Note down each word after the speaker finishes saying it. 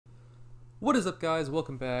What is up, guys?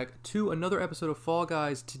 Welcome back to another episode of Fall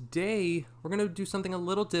Guys. Today, we're going to do something a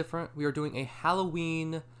little different. We are doing a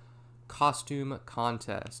Halloween costume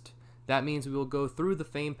contest. That means we will go through the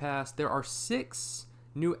Fame Pass. There are 6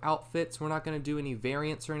 new outfits. We're not going to do any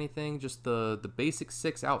variants or anything, just the basic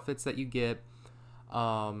 6 outfits that you get.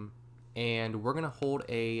 And we're going to hold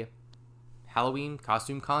a Halloween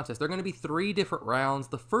costume contest. There are going to be 3 different rounds.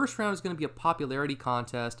 The first round is going to be a popularity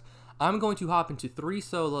contest. I'm going to hop into 3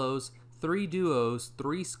 solos, 3 duos,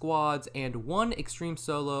 3 squads, and 1 extreme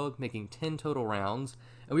solo, making 10 total rounds.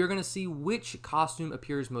 And we are going to see which costume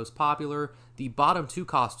appears most popular. The bottom 2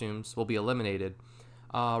 costumes will be eliminated.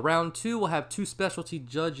 Round 2 will have 2 specialty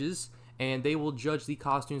judges, and they will judge the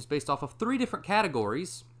costumes based off of 3 different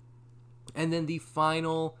categories. And then the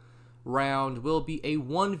final round will be a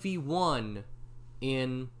 1v1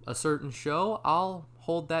 in a certain show. I'll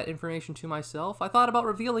hold that information to myself. I thought about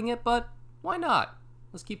revealing it, but why not?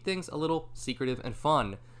 Let's keep things a little secretive and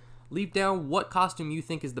fun. Leave down what costume you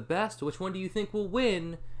think is the best, which one do you think will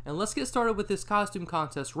win, and let's get started with this costume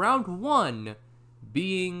contest. Round 1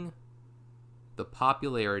 being the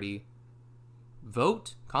popularity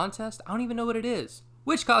vote contest. I don't even know what it is.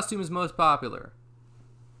 Which costume is most popular?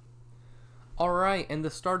 Alright, and the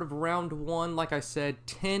start of round 1, like I said,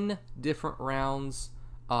 10 different rounds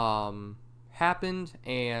happened,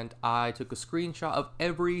 and I took a screenshot of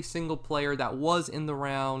every single player that was in the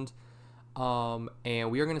round,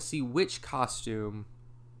 and we are going to see which costume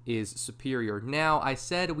is superior. Now, I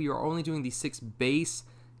said we are only doing the 6 base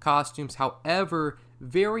costumes. However,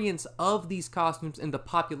 variants of these costumes in the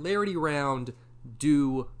popularity round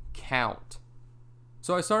do count.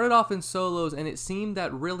 So I started off in solos, and it seemed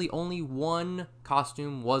that really only 1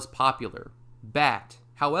 costume was popular, Bat.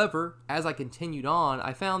 However, as I continued on,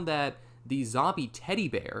 I found that the zombie teddy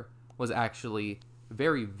bear was actually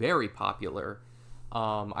very, very popular.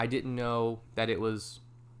 I didn't know that it was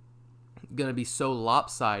going to be so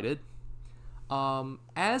lopsided.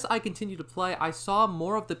 As I continued to play, I saw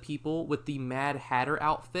more of the people with the Mad Hatter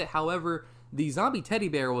outfit. However, the zombie teddy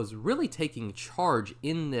bear was really taking charge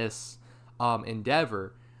in this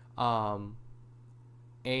endeavor.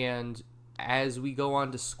 And as we go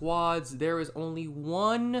on to squads, there is only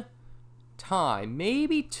 1 time,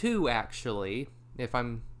 maybe 2 actually, if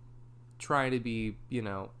I'm trying to be,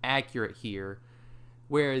 accurate here,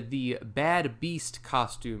 where the Bad Beast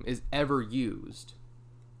costume is ever used.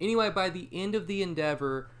 Anyway, by the end of the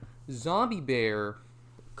endeavor, Zombie Bear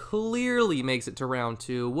clearly makes it to round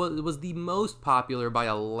 2. Was the most popular by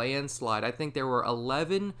a landslide. I think there were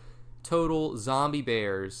 11 total zombie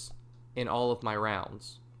bears in all of my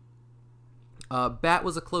rounds. Bat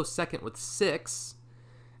was a close second with 6.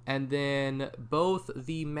 And then both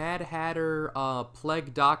the Mad Hatter,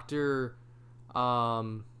 Plague Doctor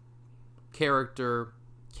character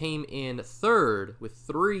came in 3rd with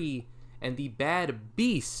 3, and the Bad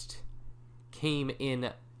Beast came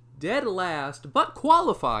in dead last, but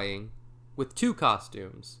qualifying with 2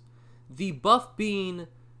 costumes. The Buff Bean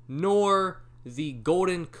nor the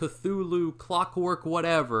Golden Cthulhu Clockwork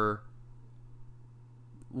whatever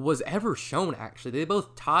was ever shown, actually. They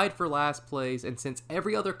both tied for last place, and since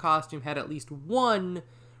every other costume had at least 1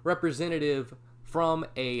 representative from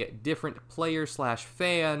a different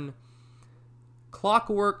player/fan,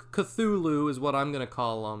 Clockwork Cthulhu is what I'm going to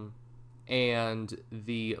call him, and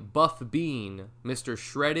the Buff Bean, Mr.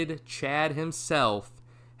 Shredded Chad himself,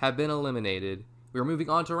 have been eliminated. We are moving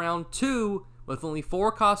on to round 2 with only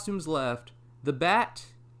 4 costumes left: the Bat,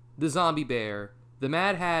 the Zombie Bear, the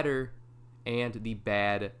Mad Hatter, and the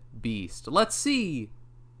Bad Beast. Let's see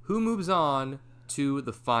who moves on to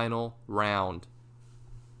the final round.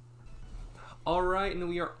 Alright, and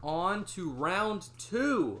we are on to round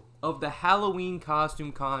 2 of the Halloween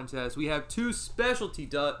costume contest. We have 2 specialty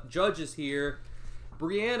judges here,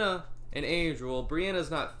 Brianna and Andrew. Brianna's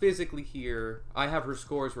not physically here. I have her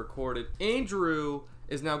scores recorded. Andrew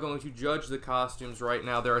is now going to judge the costumes right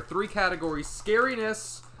now. There are 3 categories: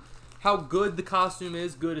 scariness, how good the costume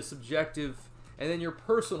is, good is subjective, and then your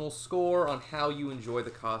personal score on how you enjoy the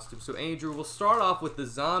costume. So Andrew, we'll start off with the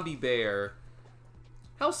zombie bear.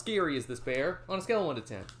 How scary is this bear on a scale of 1 to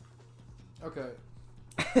 10? Okay.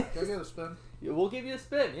 Can I get a spin? Yeah, we'll give you a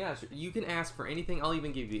spin. Yeah, sure. You can ask for anything. I'll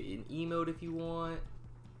even give you an emote if you want.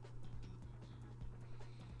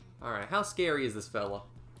 Alright, how scary is this fella?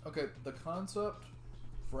 Okay, the concept,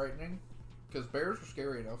 frightening, because bears are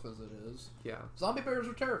scary enough as it is. Yeah. Zombie bears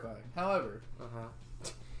are terrifying. However, Uh-huh.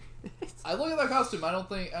 I look at that costume. I don't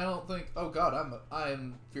think. Oh God,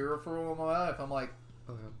 I'm fearful of my life. I'm like,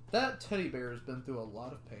 Okay. that teddy bear has been through a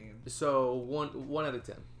lot of pain. So one out of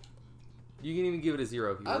 10. You can even give it a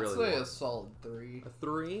 0 if you I'd really say want. a solid 3. A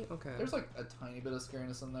 3? Okay. There's like a tiny bit of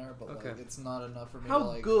scariness in there, but Okay. like it's not enough for me How to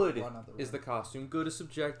like good run out the is the room. costume? Good is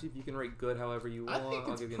subjective. You can rate good however you want. I think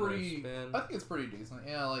I'll it's give you pretty. another spin. I think it's pretty decent.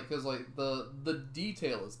 Yeah, like because like the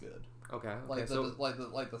detail is good. Okay. Like so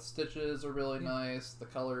the stitches are really nice. The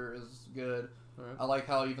color is good. Alright. I like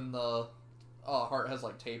how even the heart has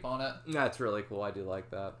like tape on it. That's really cool. I do like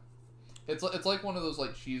that. It's like one of those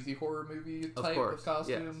like cheesy horror movie Of type course, of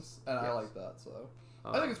costumes, yes. and I Yes. like that. So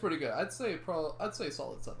I think it's pretty good. I'd say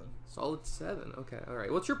solid 7. Solid 7. Okay. All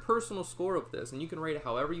right. What's your personal score of this? And you can rate it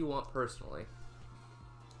however you want personally.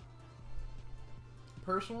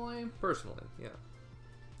 Personally, Yeah.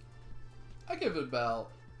 I give it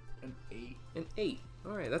about an 8. An 8.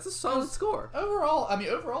 All right. That's a solid score. Overall,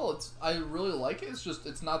 I really like it. It's just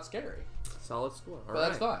it's not scary, Solid score. All but right.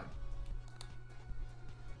 that's fine.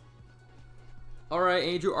 All right,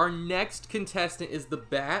 Andrew. Our next contestant is the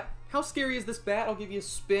bat. How scary is this bat? I'll give you a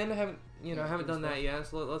spin. I haven't done that yet.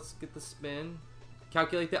 So let's get the spin.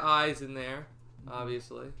 Calculate the eyes in there,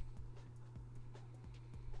 obviously.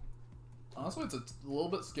 Honestly, it's a little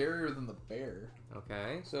bit scarier than the bear.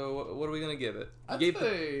 Okay. So what are we gonna give it? I'd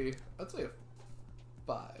say a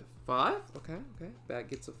 5. 5. Okay. Bat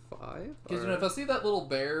gets a 5. Because if I see that little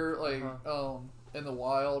bear like Uh-huh. in the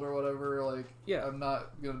wild or whatever, like Yeah. I'm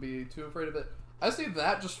not gonna be too afraid of it. I see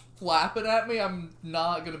that just flapping at me, I'm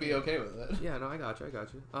not gonna be okay with it. Yeah, no, I got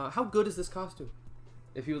you. How good is this costume?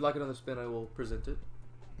 If you would like another spin, I will present it.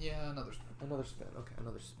 Yeah, another spin. Another spin. Okay,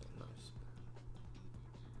 another spin.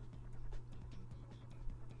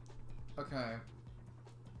 Okay.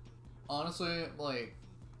 Honestly, like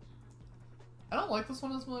I don't like this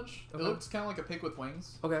one as much. Okay. It looks kind of like a pig with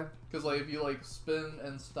wings. Okay. Because like if you like spin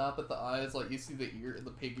and stop at the eyes, like you see the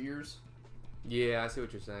pig ears. Yeah, I see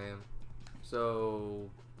what you're saying. So,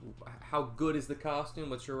 how good is the costume?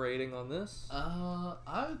 What's your rating on this?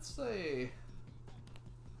 I would say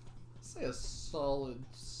a solid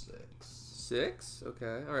 6. 6?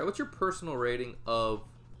 Okay. All right. What's your personal rating of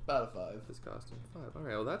About a 5. this costume? 5. All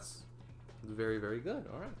right. Well, that's very, very good.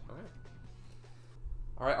 All right.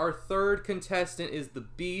 Our third contestant is the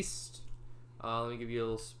Beast. Let me give you a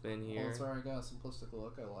little spin here. Oh, sorry, I got a simplistic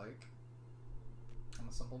look I like. I'm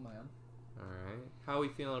a simple man. All right. How are we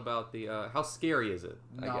feeling about the? How scary is it?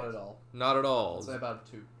 Not at all. Not at all. I'd say about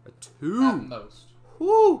a 2. A 2. At most.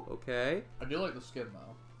 Whoo. Okay. I do like the skin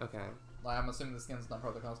though. Okay. Like, I'm assuming the skin's not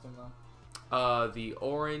part of the costume though. The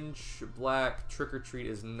orange black trick or treat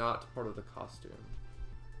is not part of the costume.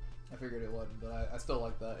 I figured it wasn't, but I still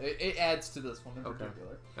like that. It adds to this one in Okay.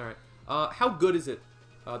 particular. All right. How good is it?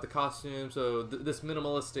 The costume. So this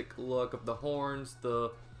minimalistic look of the horns,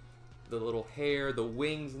 the little hair, the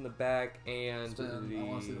wings in the back, and Spin. I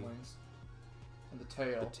want to see the wings. And the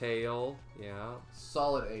tail. the tail. Yeah.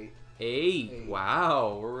 Solid 8. 8.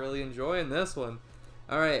 Wow, we're really enjoying this one.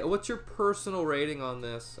 All right. What's your personal rating on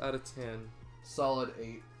this out of 10? Solid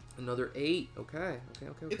 8. Another 8. Okay.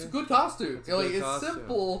 It's a good costume. It's a good it's costume.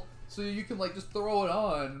 simple, so you can like just throw it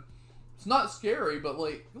on. It's not scary, but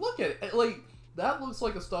like look at it. Like that looks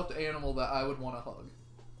like a stuffed animal that I would want to hug.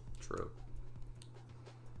 True.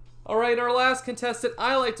 All right, our last contestant,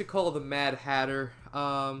 I like to call the Mad Hatter.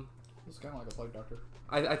 It's kind of like a plague doctor.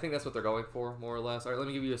 I think that's what they're going for, more or less. All right, let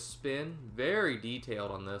me give you a spin. Very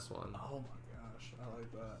detailed on this one. Oh my gosh, I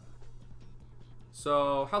like that.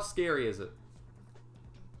 So, how scary is it?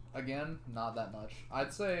 Again, not that much.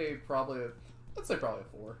 I'd say probably a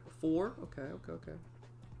 4. 4? Okay.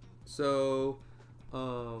 So,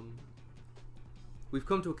 we've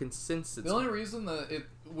come to a consensus. The only reason that it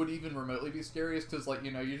would even remotely be scary is because, like,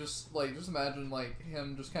 you know, you just imagine, like,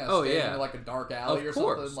 him just kind of standing in, like, a dark alley or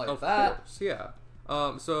something like that. Of course, yeah.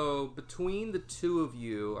 So, between the two of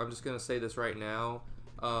you, I'm just going to say this right now,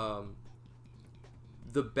 the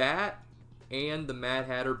Bat and the Mad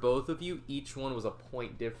Hatter, both of you, each one was a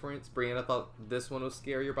point difference. Brianna thought this one was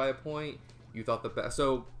scarier by a point. You thought the Bat.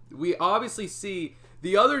 So, we obviously see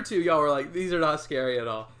the other two, y'all were like, these are not scary at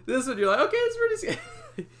all. This one, you're like, okay, it's pretty scary.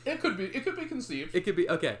 It could be conceived. It could be,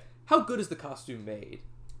 okay. How good is the costume made?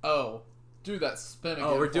 Oh, do that spin again.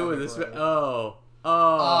 Oh, we're for doing me, this. bro.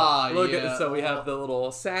 Look yeah. at so we have the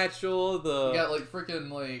little satchel, We got like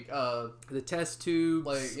freaking like the test tubes,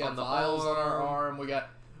 like on the vials on our arm. arm.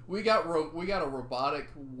 We got a robotic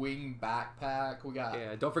wing backpack. We got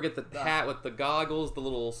Yeah, don't forget the hat with the goggles, the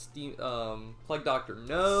little steam Plague Doctor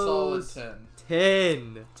nose. solid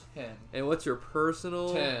 10. 10. And what's your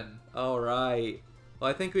personal? 10. All right. Well,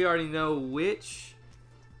 I think we already know which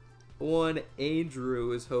one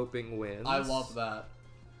Andrew is hoping wins. I love that.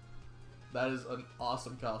 That is an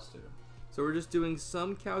awesome costume. So we're just doing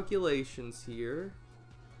some calculations here.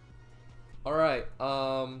 All right.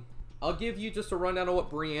 I'll give you just a rundown of what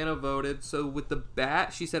Brianna voted. So with the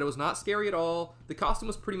bat, she said it was not scary at all. The costume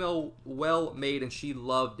was pretty well made, and she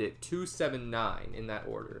loved it. 279 in that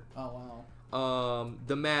order. Oh wow.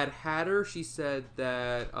 The Mad Hatter, she said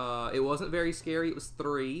that it wasn't very scary. It was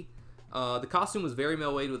 3. The costume was very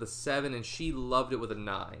well made with a 7, and she loved it with a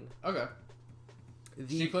 9. Okay.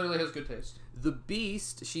 She clearly has good taste. The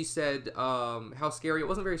Beast, she said how scary. It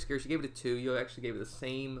wasn't very scary. She gave it a 2. You actually gave it the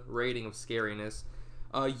same rating of scariness.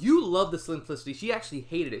 You love the simplicity. She actually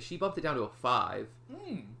hated it. She bumped it down to a 5.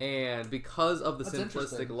 And because of the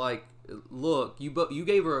simplistic like look, you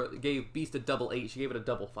gave Beast a double 8. She gave it a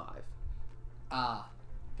double 5. Ah,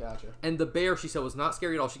 gotcha. And the Bear, she said, was not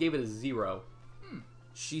scary at all. She gave it a 0.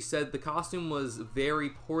 She said the costume was very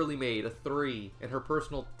poorly made, a 3, and her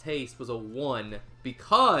personal taste was a 1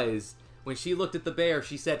 because when she looked at the bear,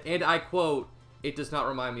 she said, and I quote, "It does not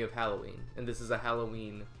remind me of Halloween," and this is a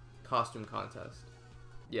Halloween costume contest.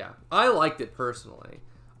 Yeah, I liked it personally.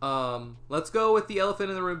 Let's go with the elephant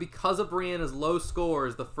in the room. Because of Brianna's low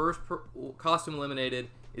scores, the first costume eliminated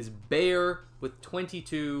is Bear with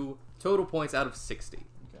 22 total points out of 60.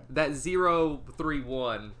 Okay. That 0, 3,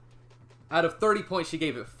 1. Out of 30 points, she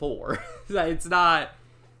gave it 4. It's not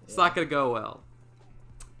gonna go well.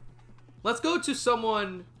 Let's go to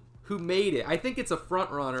someone who made it. I think it's a front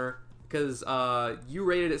runner because you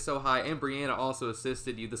rated it so high, and Brianna also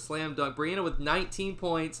assisted you. The slam dunk. Brianna with 19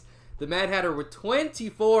 points. The Mad Hatter with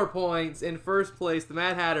 24 points in first place. The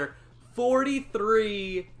Mad Hatter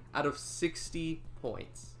 43 out of 60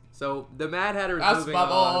 points. So the Mad Hatter is moving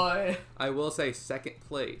on. Boy. I will say second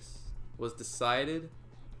place was decided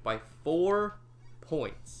by 4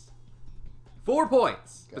 points. 4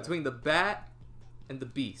 points between the Bat and the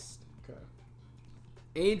Beast. Okay.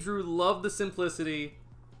 Andrew loved the simplicity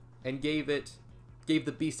and gave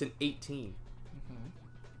the Beast an 18.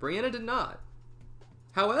 Brianna did not.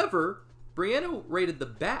 However, Brianna rated the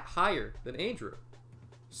Bat higher than Andrew.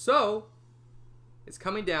 So, it's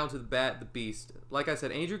coming down to the Bat, the Beast. Like I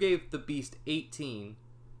said, Andrew gave the Beast 18.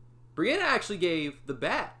 Brianna actually gave the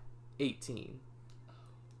Bat 18.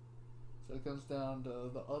 So it comes down to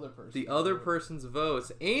the other person. The other person's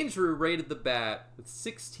votes. Andrew rated the Bat with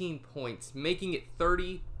 16 points, making it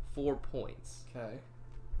 34 points. Okay.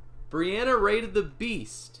 Brianna rated the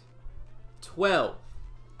Beast 12.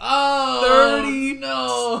 Oh, 30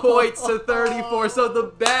 no. points to 34. So the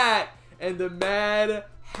Bat and the Mad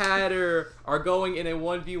Hatter are going in a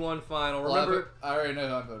 1v1 final. Remember, I already know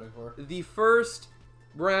who I'm voting for. the first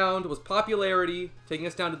round was popularity, taking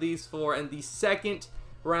us down to these 4, and the second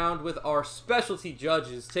round with our specialty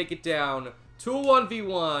judges take it down to a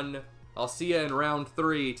 1v1. I'll see you in round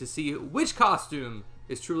 3 to see which costume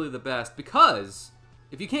is truly the best, because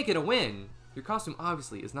if you can't get a win, your costume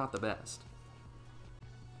obviously is not the best.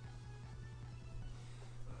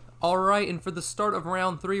 Alright, and for the start of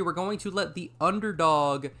round 3, we're going to let the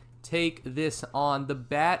underdog take this on. The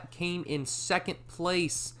Bat came in second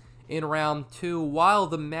place in round 2, while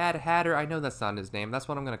the Mad Hatter, I know that's not his name, that's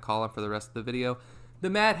what I'm going to call him for the rest of the video. The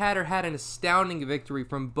Mad Hatter had an astounding victory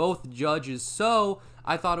from both judges, so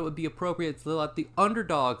I thought it would be appropriate to let the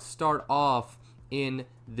underdog start off in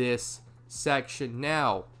this section.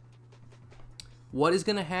 Now, what is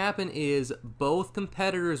going to happen is both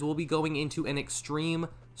competitors will be going into an extreme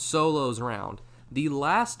solos round. The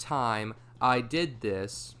last time I did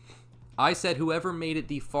this, I said whoever made it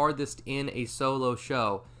the farthest in a solo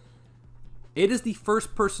show, it is the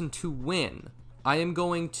first person to win. I am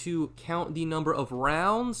going to count the number of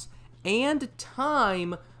rounds and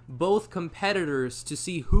time both competitors to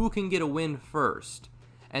see who can get a win first.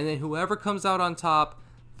 And then whoever comes out on top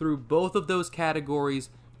through both of those categories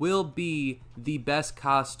will be the best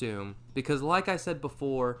costume. Because like I said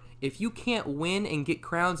before, if you can't win and get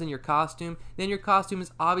crowns in your costume, then your costume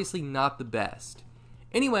is obviously not the best.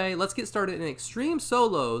 Anyway, let's get started in Extreme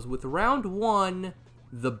Solos with round 1,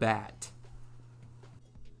 the Bat.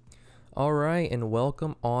 Alright, and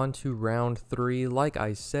welcome on to round 3. Like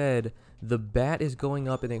I said, the Bat is going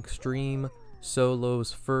up in Extreme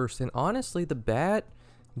Solos first. And honestly, the Bat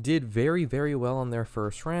did very, very well on their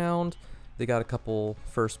first round. They got a couple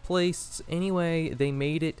first places. Anyway, they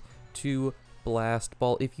made it to Blast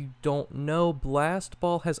Ball. If you don't know, Blast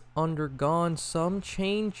Ball has undergone some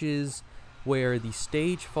changes where the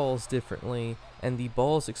stage falls differently and the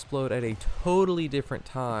balls explode at a totally different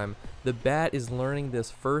time. The Bat is learning this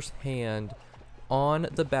firsthand on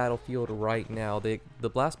the battlefield right now. The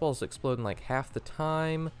blast balls explode in like half the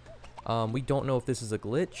time. We don't know if this is a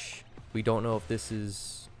glitch. We don't know if this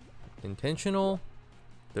is intentional.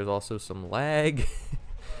 There's also some lag.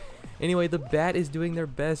 Anyway, the Bat is doing their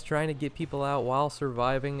best trying to get people out while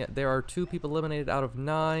surviving. There are 2 people eliminated out of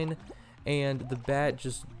 9, and the Bat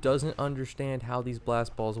just doesn't understand how these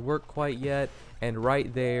blast balls work quite yet, and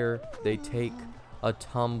right there, they take a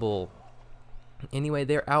tumble. Anyway,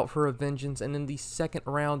 they're out for a vengeance, and in the second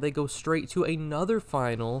round, they go straight to another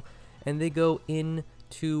final, and they go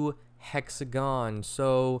into Hexagon.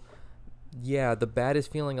 So yeah, the Bat is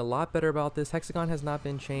feeling a lot better about this. Hexagon has not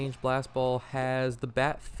been changed. Blast Ball has. The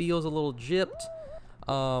Bat feels a little gypped.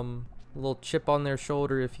 A little chip on their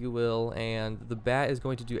shoulder, if you will. And the Bat is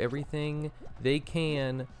going to do everything they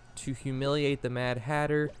can to humiliate the Mad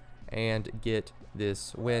Hatter and get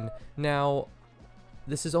this win. Now,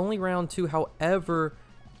 this is only round 2. However,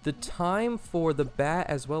 the time for the Bat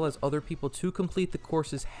as well as other people to complete the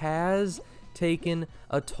courses has taken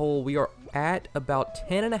a toll. We are at about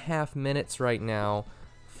 10.5 minutes right now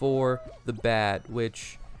for the Bat,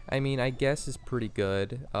 which I mean, I guess is pretty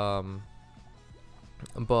good. But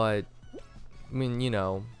I mean, you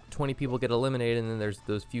know, 20 people get eliminated, and then there's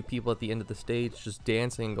those few people at the end of the stage just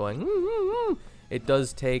dancing, going, It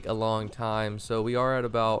does take a long time. So we are at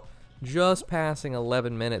about just passing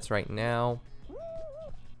 11 minutes right now,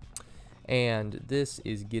 and this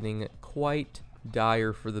is getting quite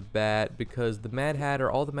dire for the Bat, because the Mad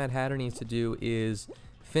Hatter, all the Mad Hatter needs to do is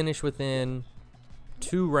finish within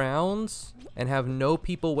 2 rounds and have no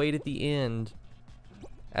people wait at the end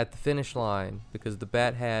at the finish line, because the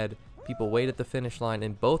Bat had people wait at the finish line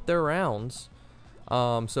in both their rounds.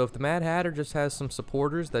 So if the Mad Hatter just has some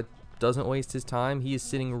supporters that doesn't waste his time, he is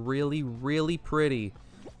sitting really, really pretty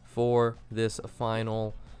for this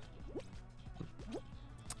final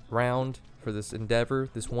round, for this endeavor,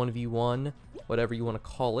 this 1v1, whatever you want to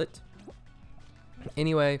call it.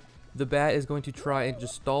 Anyway, the Bat is going to try and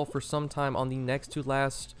just stall for some time on the next to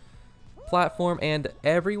last platform, and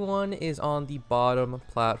everyone is on the bottom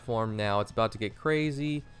platform now. It's about to get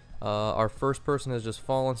crazy. Our first person has just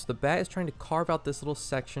fallen, so the Bat is trying to carve out this little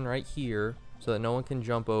section right here so that no one can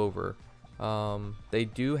jump over. They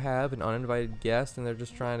do have an uninvited guest, and they're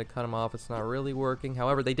just trying to cut him off. It's not really working.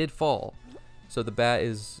 However, they did fall, so the Bat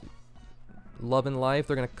is loving life.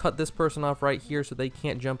 They're going to cut this person off right here so they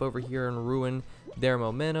can't jump over here and ruin their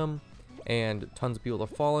momentum, and tons of people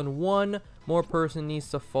have fallen. One more person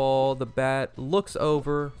needs to fall. The Bat looks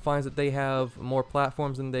over, finds that they have more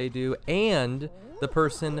platforms than they do, and the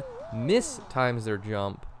person mistimes their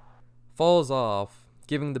jump, falls off,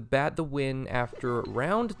 giving the Bat the win after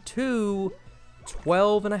round 2,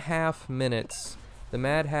 12.5 minutes. The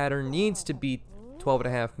Mad Hatter needs to beat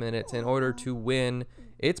 12.5 minutes in order to win.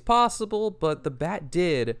 It's possible, but the Bat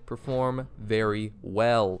did perform very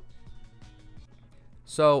well.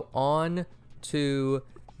 So on to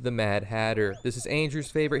the Mad Hatter. This is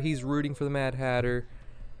Andrew's favorite. He's rooting for the Mad Hatter.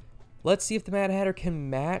 Let's see if the Mad Hatter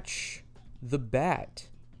can match the Bat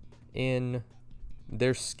in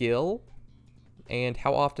their skill and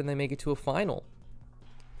how often they make it to a final.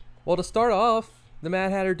 Well, to start off, the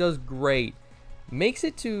Mad Hatter does great. Makes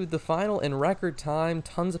it to the final in record time.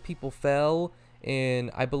 Tons of people fell in,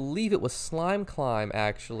 I believe it was Slime Climb,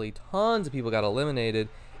 actually. Tons of people got eliminated.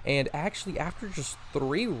 And actually, after just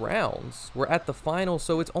 3 rounds, we're at the final.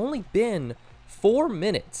 So it's only been 4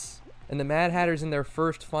 minutes, and the Mad Hatter's in their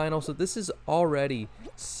first final. So this is already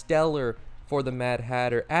stellar for the Mad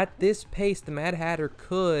Hatter. At this pace, the Mad Hatter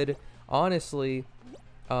could honestly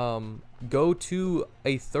go to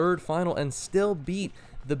a 3rd final and still beat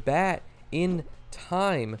the Bat in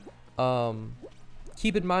time.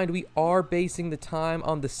 Keep in mind, we are basing the time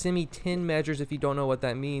on the semi-10 measures. If you don't know what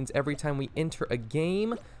that means, every time we enter a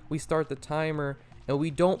game, we start the timer, and we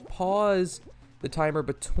don't pause the timer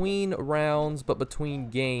between rounds, but between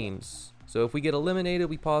games. So if we get eliminated,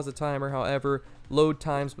 we pause the timer. However, load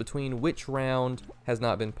times between which round has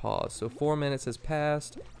not been paused. So 4 minutes has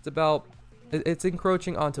passed. It's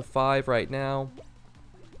encroaching onto 5 right now.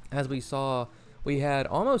 As we saw, we had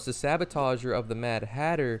almost a sabotager of the Mad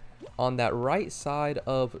Hatter on that right side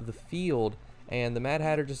of the field, and the Mad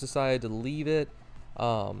Hatter just decided to leave it.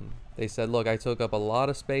 They said, look, I took up a lot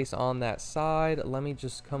of space on that side. Let me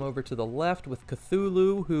just come over to the left with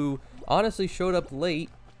Cthulhu, who honestly showed up late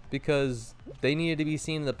because they needed to be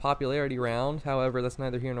seen in the popularity round. However, that's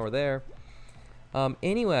neither here nor there.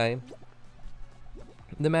 Anyway,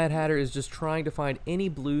 the Mad Hatter is just trying to find any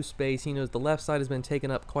blue space. He knows the left side has been taken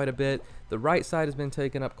up quite a bit. The right side has been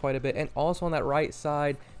taken up quite a bit. And also on that right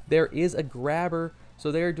side, there is a grabber.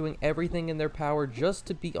 So they are doing everything in their power just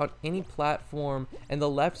to be on any platform. And the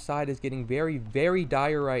left side is getting very, very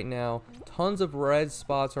dire right now. Tons of red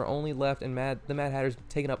spots are only left, and the Mad Hatter's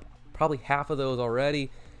taken up probably half of those already.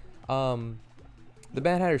 The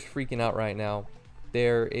Mad Hatter's freaking out right now.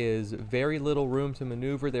 There is very little room to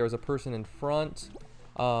maneuver. There is a person in front.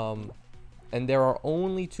 And there are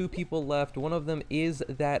only 2 people left. One of them is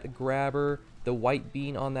that grabber, the white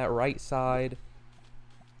bean on that right side.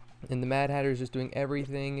 And the Mad Hatter is just doing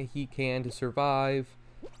everything he can to survive,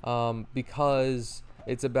 because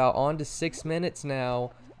it's about on to 6 minutes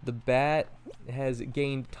now. The bat has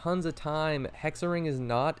gained tons of time. Hexaring is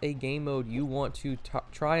not a game mode you want to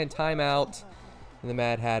try and time out. And the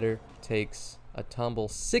Mad Hatter takes a tumble.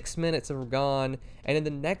 6 minutes are gone, and in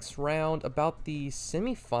the next round, about the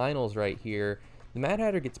semifinals right here, the Mad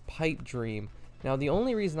Hatter gets Pipe Dream. Now, the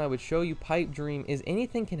only reason I would show you Pipe Dream is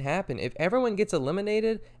anything can happen. If everyone gets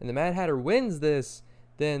eliminated and the Mad Hatter wins this,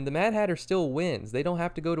 then the Mad Hatter still wins. They don't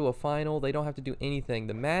have to go to a final. They don't have to do anything.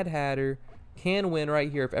 The Mad Hatter can win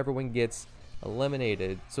right here if everyone gets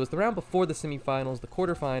eliminated. So it's the round before the semifinals, the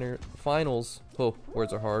quarterfinals. Oh,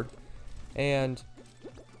 words are hard. And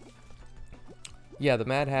yeah, the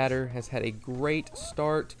Mad Hatter has had a great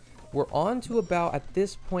start. We're on to about, at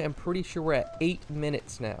this point, I'm pretty sure we're at 8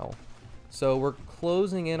 minutes now. So we're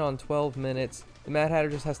closing in on 12 minutes. The Mad Hatter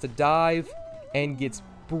just has to dive and gets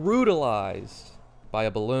brutalized by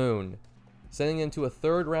a balloon, sending into a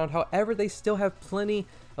 3rd round. However, they still have plenty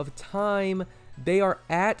of time. They are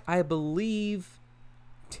at, I believe,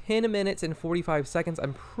 10 minutes and 45 seconds.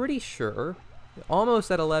 I'm pretty sure.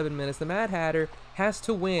 Almost at 11 minutes. The Mad Hatter has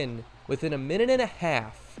to win within a minute and a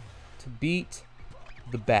half to beat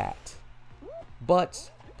the bat.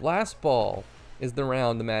 But Blast Ball is the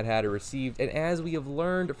round the Mad Hatter received, and as we have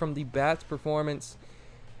learned from the bat's performance,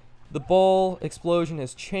 the ball explosion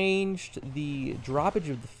has changed, the droppage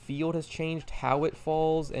of the field has changed, how it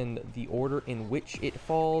falls and the order in which it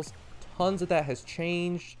falls. Tons of that has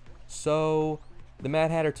changed. So the Mad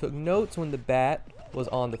Hatter took notes when the bat was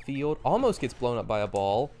on the field, almost gets blown up by a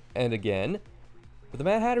ball, and again. But the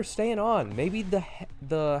Mad Hatter's staying on. Maybe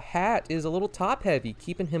the hat is a little top heavy,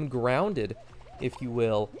 keeping him grounded, if you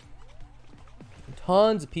will.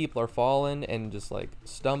 Tons of people are falling and just like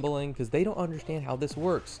stumbling because they don't understand how this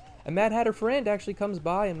works. A Mad Hatter friend actually comes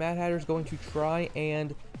by, and Mad Hatter's going to try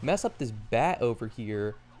and mess up this bat over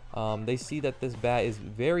here. They see that this bat is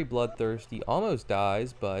very bloodthirsty, almost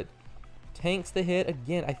dies, but tanks the hit.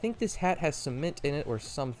 Again, I think this hat has cement in it or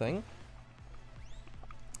something.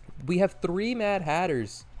 We have 3 Mad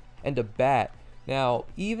Hatters and a bat. Now,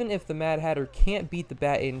 even if the Mad Hatter can't beat the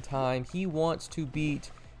bat in time, he wants to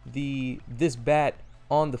beat this bat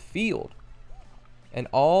on the field. And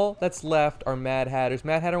all that's left are Mad Hatters.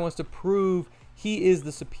 Mad Hatter wants to prove he is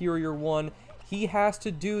the superior one. He has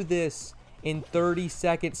to do this in 30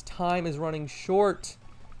 seconds. Time is running short,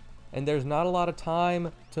 and there's not a lot of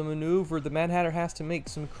time to maneuver. The Mad Hatter has to make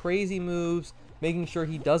some crazy moves, making sure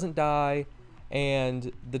he doesn't die,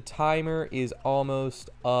 and the timer is almost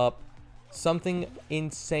up. Something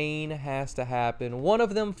insane has to happen. One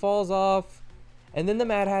of them falls off, and then the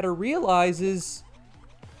Mad Hatter realizes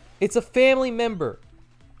it's a family member.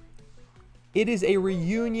 It is a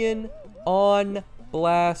reunion on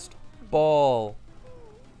Blast Ball.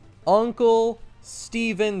 Uncle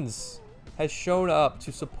Stevens has shown up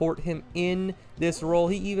to support him in this role.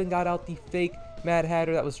 He even got out the fake Mad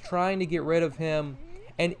Hatter that was trying to get rid of him.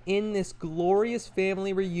 And in this glorious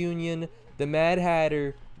family reunion, the Mad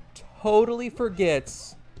Hatter totally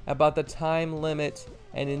forgets about the time limit.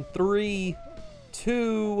 And in 3,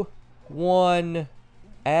 2, 1,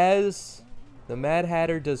 as the Mad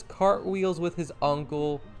Hatter does cartwheels with his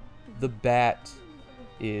uncle, the bat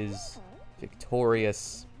is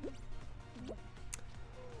victorious.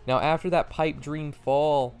 Now, after that pipe dream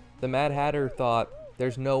fall, the Mad Hatter thought,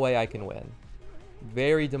 there's no way I can win.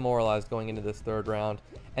 Very demoralized going into this 3rd round.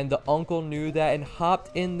 And the uncle knew that and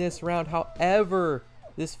hopped in this round. However,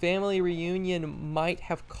 this family reunion might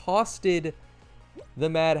have costed the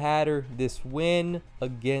Mad Hatter this win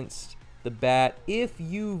against the bat. If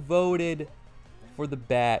you voted for the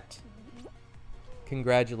bat,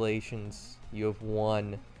 congratulations, you have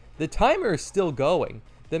won. The timer is still going.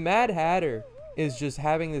 The Mad Hatter is just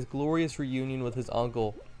having this glorious reunion with his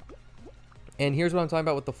uncle. And here's what I'm talking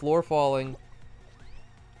about with the floor falling.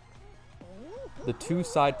 The 2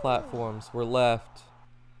 side platforms were left,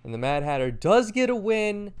 and the Mad Hatter does get a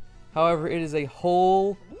win. However, it is a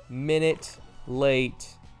whole minute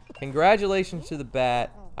late. Congratulations to the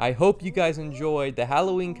bat. I hope you guys enjoyed the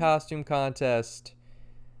Halloween costume contest.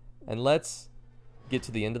 And let's get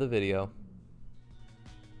to the end of the video.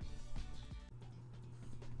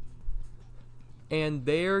 And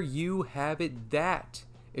there you have it. That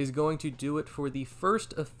is going to do it for the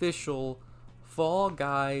first official Fall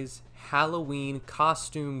Guys Halloween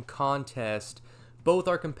costume contest. Both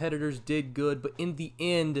our competitors did good, but in the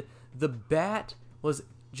end, the bat was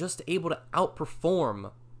just able to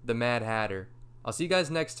outperform the Mad Hatter. I'll see you guys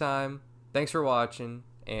next time. Thanks for watching,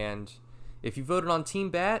 and if you voted on Team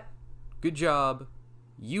Bat, good job.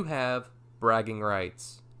 You have bragging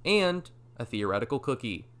rights and a theoretical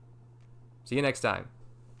cookie. See you next time.